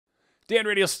Dan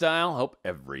RadioStyle. Hope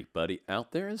everybody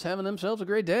out there is having themselves a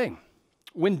great day.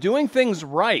 When doing things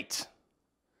right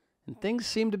and things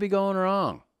seem to be going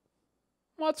wrong,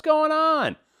 what's going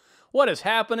on? What is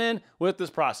happening with this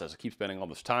process? I keep spending all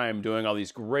this time doing all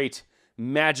these great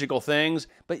magical things,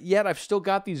 but yet I've still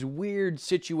got these weird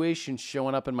situations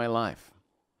showing up in my life.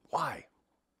 Why?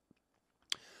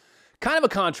 Kind of a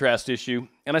contrast issue,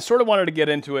 and I sort of wanted to get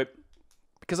into it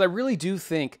because I really do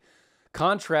think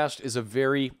contrast is a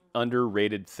very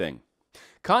underrated thing.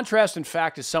 Contrast, in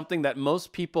fact, is something that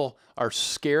most people are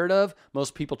scared of.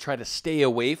 Most people try to stay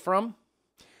away from.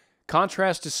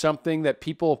 Contrast is something that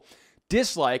people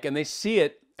dislike, and they see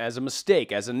it as a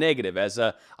mistake, as a negative, as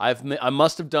a, I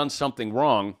must have done something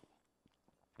wrong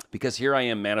because here I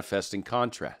am manifesting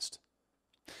contrast.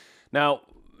 Now,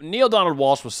 Neil Donald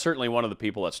Walsh was certainly one of the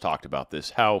people that's talked about this,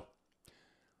 how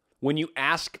when you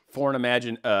ask for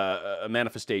a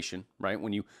manifestation, right,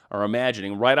 when you are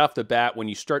imagining, right off the bat, when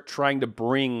you start trying to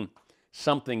bring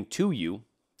something to you,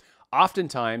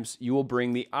 oftentimes you will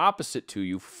bring the opposite to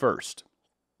you first.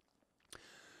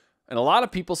 And a lot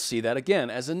of people see that,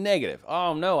 again, as a negative.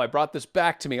 Oh, no, I brought this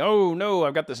back to me. Oh, no,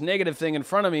 I've got this negative thing in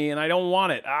front of me, and I don't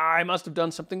want it. I must have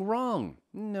done something wrong.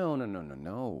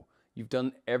 No. You've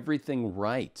done everything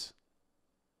right.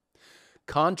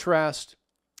 Contrast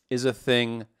is a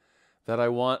thing that I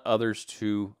want others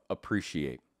to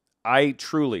appreciate. I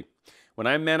truly, when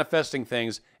I'm manifesting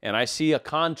things and I see a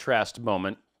contrast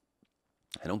moment,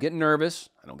 I don't get nervous.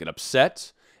 I don't get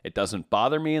upset. It doesn't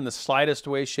bother me in the slightest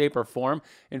way, shape, or form.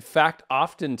 In fact,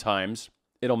 oftentimes,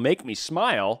 it'll make me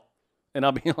smile, and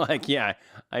I'll be like, yeah,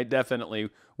 I definitely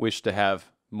wish to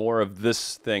have more of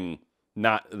this thing,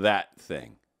 not that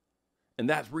thing. And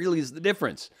that really is the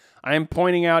difference. I am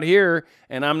pointing out here,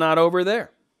 and I'm not over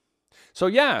there. So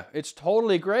yeah, it's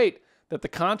totally great that the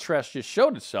contrast just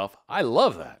showed itself. I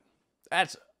love that.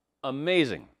 That's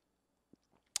amazing.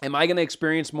 Am I going to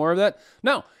experience more of that?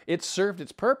 No, it served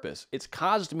its purpose. It's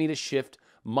caused me to shift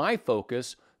my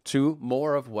focus to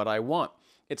more of what I want.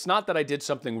 It's not that I did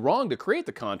something wrong to create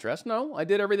the contrast. No, I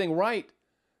did everything right.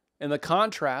 And the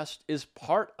contrast is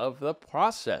part of the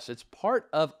process. It's part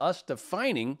of us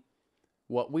defining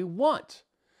what we want.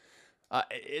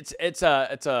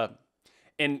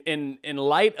 In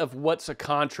light of what's a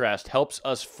contrast helps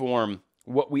us form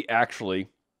what we actually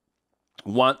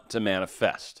want to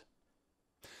manifest.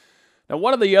 Now,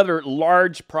 one of the other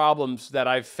large problems that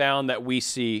I've found that we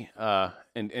see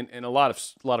in a lot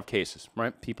of cases,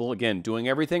 right? People, again, doing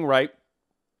everything right,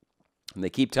 and they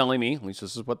keep telling me, at least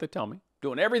this is what they tell me,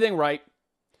 doing everything right.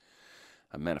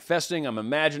 I'm manifesting, I'm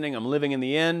imagining, I'm living in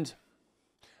the end.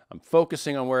 I'm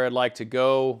focusing on where I'd like to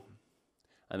go.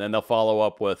 And then they'll follow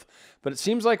up with, but it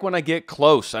seems like when I get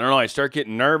close, I don't know, I start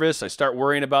getting nervous. I start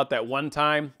worrying about that one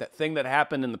time, that thing that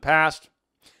happened in the past.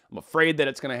 I'm afraid that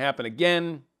it's going to happen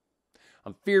again.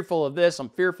 I'm fearful of this. I'm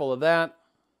fearful of that.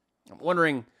 I'm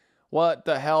wondering, what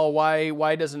the hell?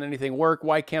 Why doesn't anything work?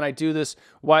 Why can't I do this?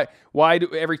 Why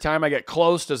do every time I get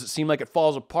close, does it seem like it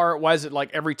falls apart? Why is it like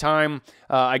every time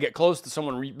I get close to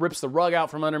someone rips the rug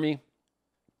out from under me?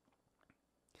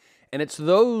 And it's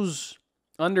those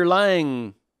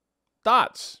underlying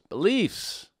thoughts,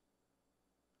 beliefs,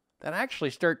 that actually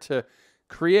start to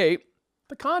create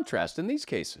the contrast in these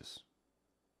cases.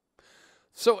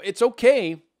 So it's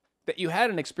okay that you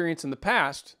had an experience in the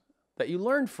past that you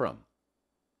learned from.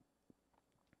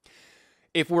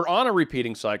 If we're on a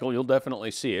repeating cycle, you'll definitely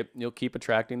see it. You'll keep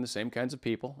attracting the same kinds of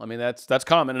people. I mean, that's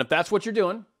common. And if that's what you're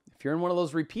doing, if you're in one of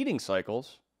those repeating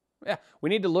cycles, yeah,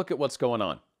 we need to look at what's going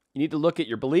on. You need to look at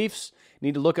your beliefs. You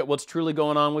need to look at what's truly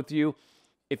going on with you.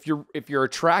 If you're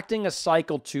attracting a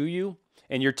cycle to you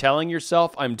and you're telling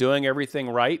yourself, I'm doing everything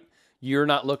right, you're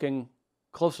not looking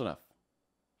close enough.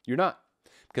 You're not.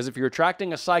 Because if you're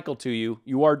attracting a cycle to you,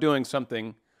 you are doing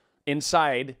something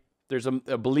inside. There's a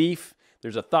belief,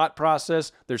 there's a thought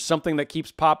process, there's something that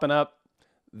keeps popping up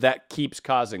that keeps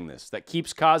causing this, that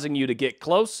keeps causing you to get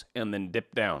close and then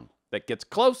dip down, that gets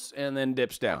close and then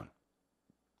dips down.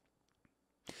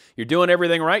 You're doing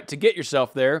everything right to get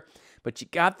yourself there, but you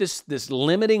got this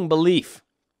limiting belief,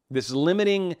 this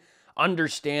limiting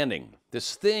understanding,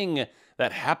 this thing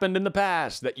that happened in the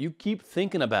past that you keep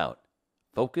thinking about.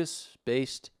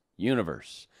 Focus-based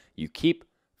universe. You keep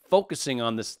focusing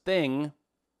on this thing,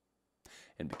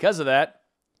 and because of that,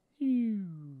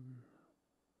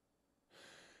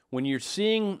 when you're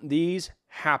seeing these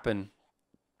happen,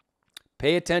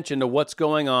 pay attention to what's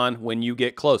going on when you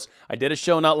get close. I did a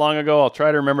show not long ago. I'll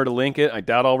try to remember to link it. I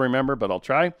doubt I'll remember, but I'll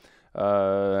try.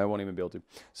 I won't even be able to.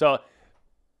 So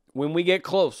when we get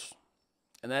close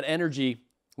and that energy,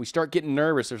 we start getting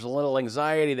nervous. There's a little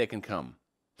anxiety that can come.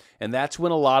 And that's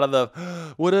when a lot of the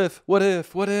what if,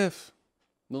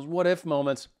 those what if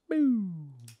moments,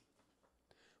 boom.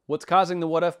 What's causing the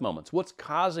what if moments? What's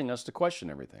causing us to question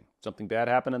everything? Something bad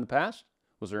happened in the past?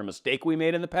 Was there a mistake we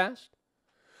made in the past?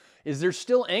 Is there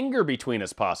still anger between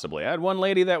us possibly? I had one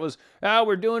lady that was,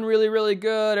 we're doing really, really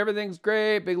good. Everything's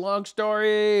great. Big long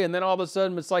story. And then all of a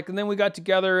sudden it's like, and then we got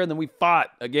together and then we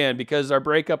fought again because our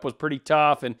breakup was pretty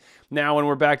tough. And now when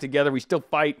we're back together, we still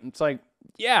fight. It's like,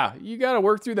 yeah, you got to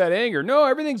work through that anger. No,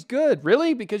 everything's good.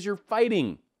 Really? Because you're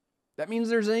fighting. That means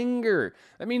there's anger.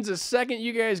 That means the second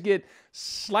you guys get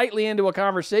slightly into a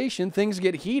conversation, things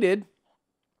get heated.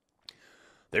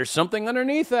 There's something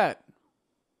underneath that.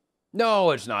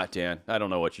 No, it's not, Dan. I don't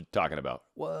know what you're talking about.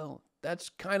 Well, that's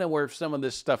kind of where some of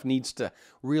this stuff needs to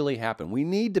really happen. We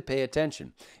need to pay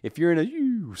attention. If you're in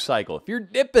a cycle, if you're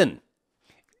dipping,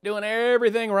 doing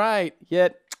everything right,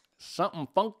 yet something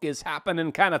funk is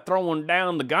happening, kind of throwing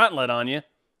down the gauntlet on you,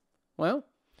 well,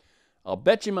 I'll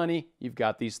bet you money you've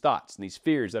got these thoughts and these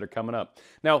fears that are coming up.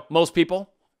 Now, most people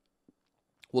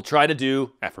will try to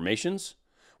do affirmations.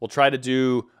 We'll try to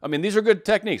do, these are good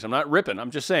techniques. I'm not ripping.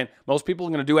 I'm just saying most people are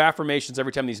going to do affirmations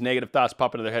every time these negative thoughts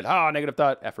pop into their head. Negative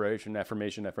thought,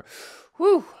 affirmation.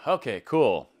 Whew, okay,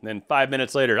 cool. And then 5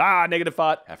 minutes later, negative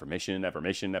thought, affirmation. The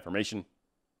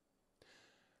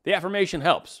affirmation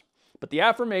helps. But the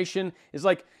affirmation is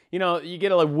like, you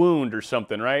get a wound or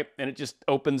something, right? And it just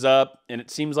opens up and it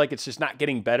seems like it's just not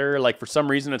getting better. Like for some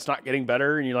reason it's not getting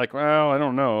better. And you're like, well, I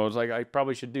don't know. It's like, I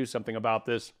probably should do something about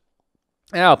this.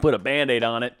 I'll put a Band-Aid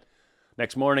on it.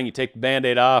 Next morning, you take the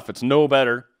Band-Aid off. It's no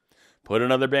better. Put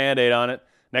another Band-Aid on it.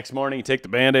 Next morning, you take the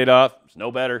Band-Aid off. It's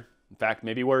no better. In fact,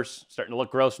 maybe worse. Starting to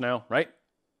look gross now, right?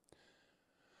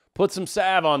 Put some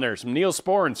salve on there, some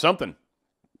Neosporin, something.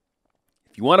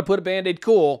 If you want to put a Band-Aid,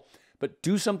 cool, but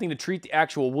do something to treat the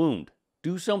actual wound.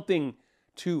 Do something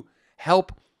to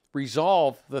help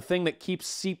resolve the thing that keeps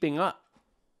seeping up.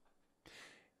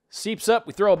 Seeps up,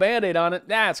 we throw a Band-Aid on it,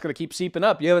 it's going to keep seeping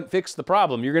up. You haven't fixed the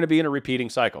problem. You're going to be in a repeating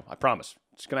cycle. I promise.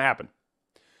 It's going to happen.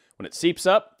 When it seeps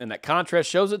up and that contrast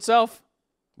shows itself,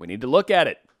 we need to look at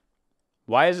it.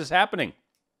 Why is this happening?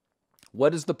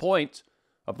 What is the point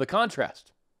of the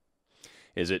contrast?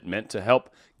 Is it meant to help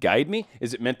guide me?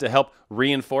 Is it meant to help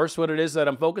reinforce what it is that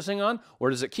I'm focusing on? Or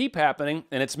does it keep happening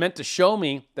and it's meant to show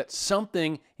me that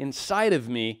something inside of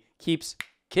me keeps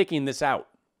kicking this out?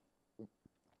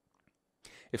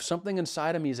 If something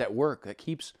inside of me is at work that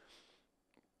keeps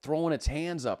throwing its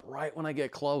hands up right when I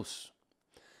get close,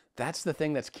 that's the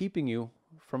thing that's keeping you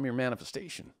from your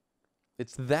manifestation.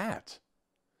 It's that.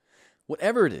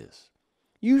 Whatever it is.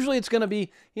 Usually it's going to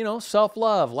be,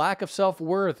 self-love, lack of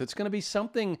self-worth. It's going to be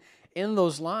something in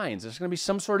those lines. There's going to be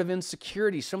some sort of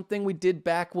insecurity, something we did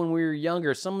back when we were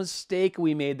younger, some mistake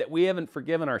we made that we haven't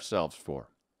forgiven ourselves for.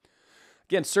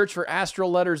 Again, search for Astral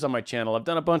Letters on my channel. I've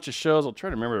done a bunch of shows. I'll try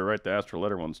to remember to write the Astral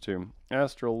Letter ones too.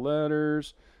 Astral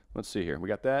Letters. Let's see here. We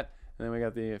got that. And then we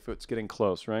got the, if it's getting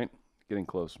close, right? Getting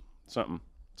close. Something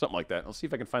like that. I'll see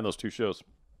if I can find those two shows.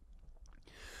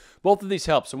 Both of these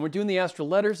help. So when we're doing the Astral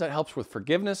Letters, that helps with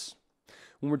forgiveness.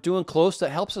 When we're doing close,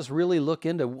 that helps us really look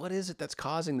into what is it that's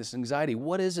causing this anxiety?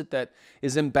 What is it that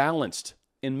is imbalanced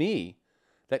in me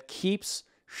that keeps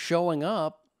showing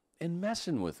up and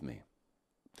messing with me?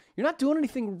 You're not doing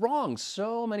anything wrong.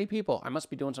 So many people, I must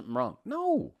be doing something wrong.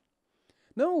 No.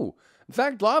 In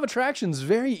fact, law of attraction is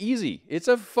very easy. It's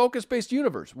a focus-based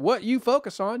universe. What you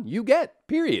focus on, you get,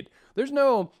 period. There's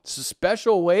no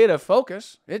special way to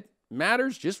focus. It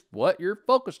matters just what you're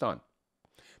focused on.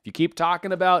 If you keep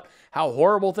talking about how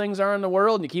horrible things are in the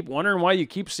world and you keep wondering why you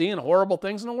keep seeing horrible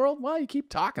things in the world, well, you keep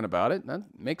talking about it. That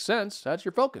makes sense. That's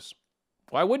your focus.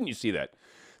 Why wouldn't you see that?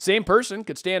 Same person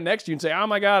could stand next to you and say, oh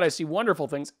my God, I see wonderful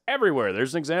things everywhere.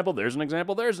 There's an example, there's an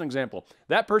example, there's an example.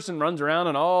 That person runs around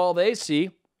and all they see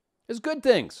is good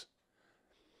things.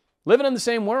 Living in the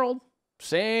same world,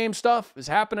 same stuff is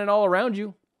happening all around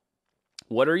you.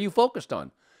 What are you focused on?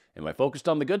 Am I focused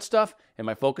on the good stuff? Am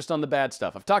I focused on the bad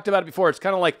stuff? I've talked about it before. It's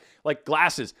kind of like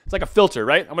glasses. It's like a filter,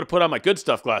 right? I'm going to put on my good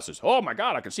stuff glasses. Oh my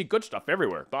God, I can see good stuff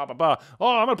everywhere. Bah, bah, bah.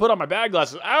 Oh, I'm going to put on my bad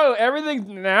glasses. Oh, everything's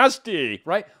nasty,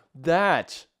 right?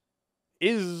 That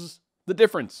is the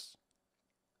difference.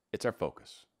 It's our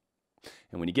focus.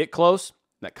 And when you get close,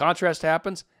 that contrast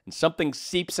happens and something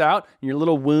seeps out and your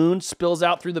little wound spills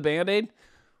out through the Band-Aid,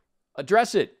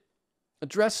 address it.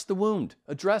 Address the wound.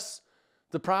 Address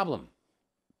the problem.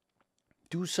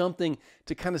 Do something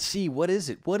to kind of see what is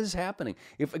it? What is happening?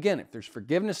 If there's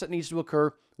forgiveness that needs to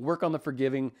occur, work on the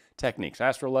forgiving techniques.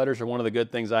 Astral letters are one of the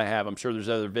good things I have. I'm sure there's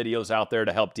other videos out there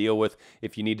to help deal with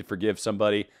if you need to forgive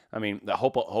somebody. I mean, the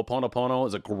Ho'oponopono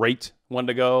is a great one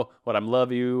to go. What, I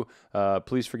love you.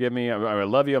 Please forgive me. I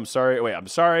love you. I'm sorry. Wait, I'm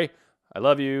sorry. I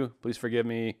love you. Please forgive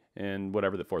me. And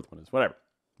whatever the fourth one is. Whatever.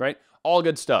 Right? All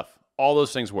good stuff. All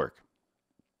those things work.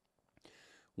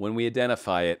 When we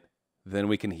identify it, then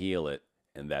we can heal it.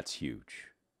 And that's huge.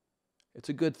 It's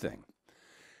a good thing.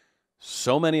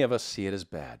 So many of us see it as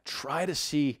bad. Try to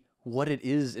see what it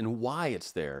is and why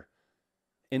it's there.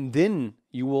 And then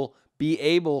you will be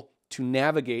able to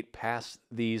navigate past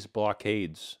these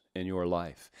blockades in your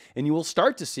life. And you will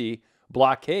start to see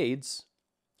blockades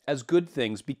as good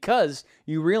things because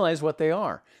you realize what they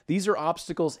are. These are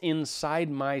obstacles inside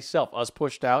myself. Us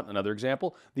pushed out, another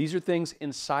example. These are things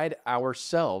inside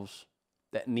ourselves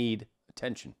that need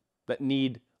attention, that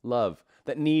need love,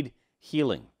 that need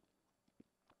healing.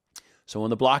 So when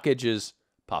the blockages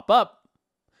pop up,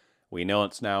 we know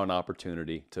it's now an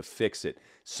opportunity to fix it.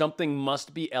 Something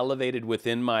must be elevated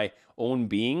within my own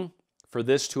being for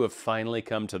this to have finally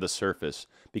come to the surface,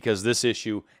 because this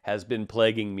issue has been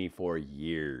plaguing me for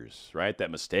years, right?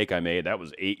 That mistake I made, that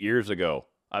was 8 years ago.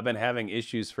 I've been having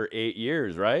issues for 8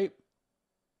 years, right?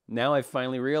 Now I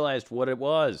finally realized what it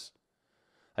was.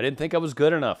 I didn't think I was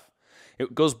good enough.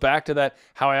 It goes back to that,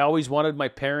 how I always wanted my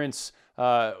parents'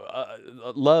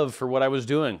 love for what I was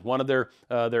doing, wanted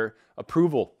their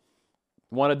approval,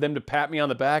 wanted them to pat me on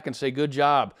the back and say, good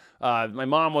job. My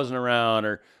mom wasn't around,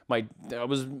 or I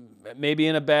was maybe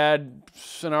in a bad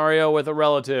scenario with a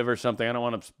relative or something. I don't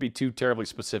want to be too terribly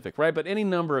specific, right? But any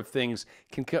number of things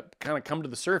can kind of come to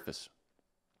the surface.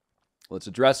 Let's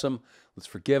address them. Let's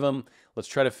forgive them. Let's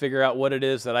try to figure out what it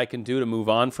is that I can do to move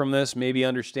on from this. Maybe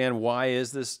understand why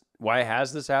has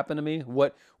this happened to me?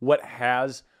 What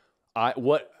has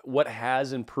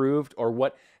improved, or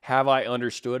what have I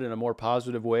understood in a more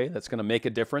positive way that's going to make a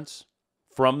difference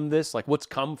from this? Like, what's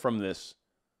come from this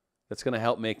that's going to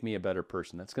help make me a better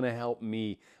person? That's going to help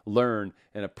me learn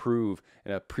and approve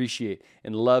and appreciate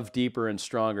and love deeper and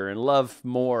stronger and love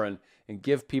more and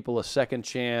give people a second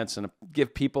chance and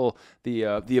give people the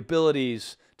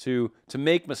abilities to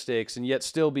make mistakes and yet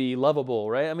still be lovable,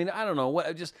 right? I mean, I don't know,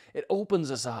 it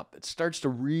opens us up. It starts to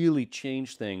really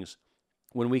change things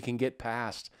when we can get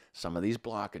past some of these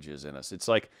blockages in us.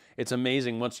 It's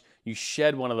amazing once you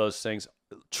shed one of those things.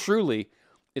 Truly,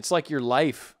 it's like your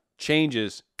life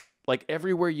changes, like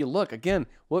everywhere you look. Again,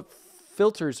 what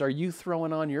filters are you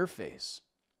throwing on your face?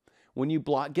 When you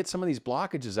get some of these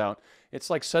blockages out, it's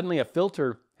like suddenly a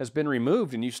filter has been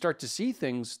removed and you start to see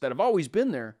things that have always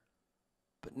been there,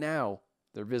 but now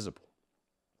they're visible.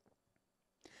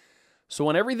 So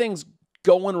when everything's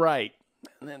going right,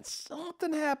 and then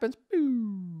something happens,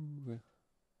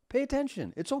 pay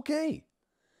attention. It's okay.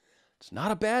 It's not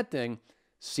a bad thing.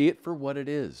 See it for what it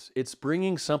is. It's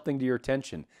bringing something to your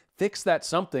attention. Fix that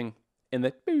something, and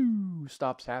that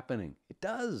stops happening. It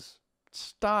does. It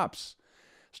stops.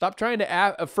 Stop trying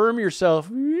to affirm yourself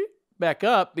back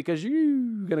up, because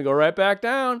you're going to go right back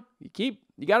down. You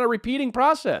got a repeating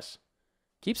process.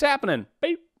 Keeps happening.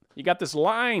 You got this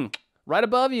line right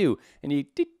above you, and you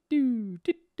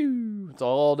it's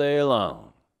all day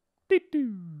long.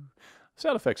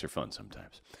 Sound effects are fun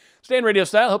sometimes. Stay in radio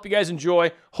style. Hope you guys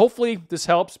enjoy. Hopefully this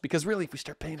helps, because really, if we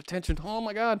start paying attention, oh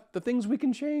my God, the things we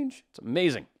can change. It's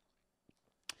amazing.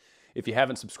 If you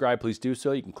haven't subscribed, please do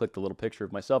so. You can click the little picture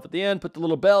of myself at the end, put the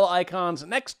little bell icons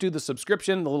next to the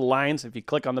subscription, the little lines. If you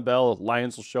click on the bell,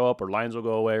 lines will show up or lines will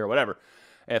go away or whatever.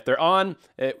 If they're on,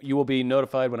 you will be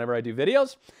notified whenever I do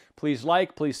videos. Please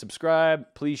like, please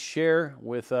subscribe, please share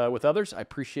with others. I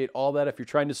appreciate all that. If you're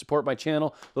trying to support my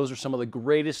channel, those are some of the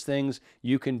greatest things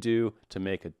you can do to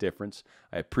make a difference.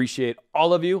 I appreciate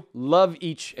all of you, love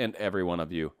each and every one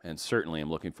of you, and certainly I'm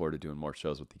looking forward to doing more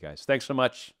shows with you guys. Thanks so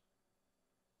much.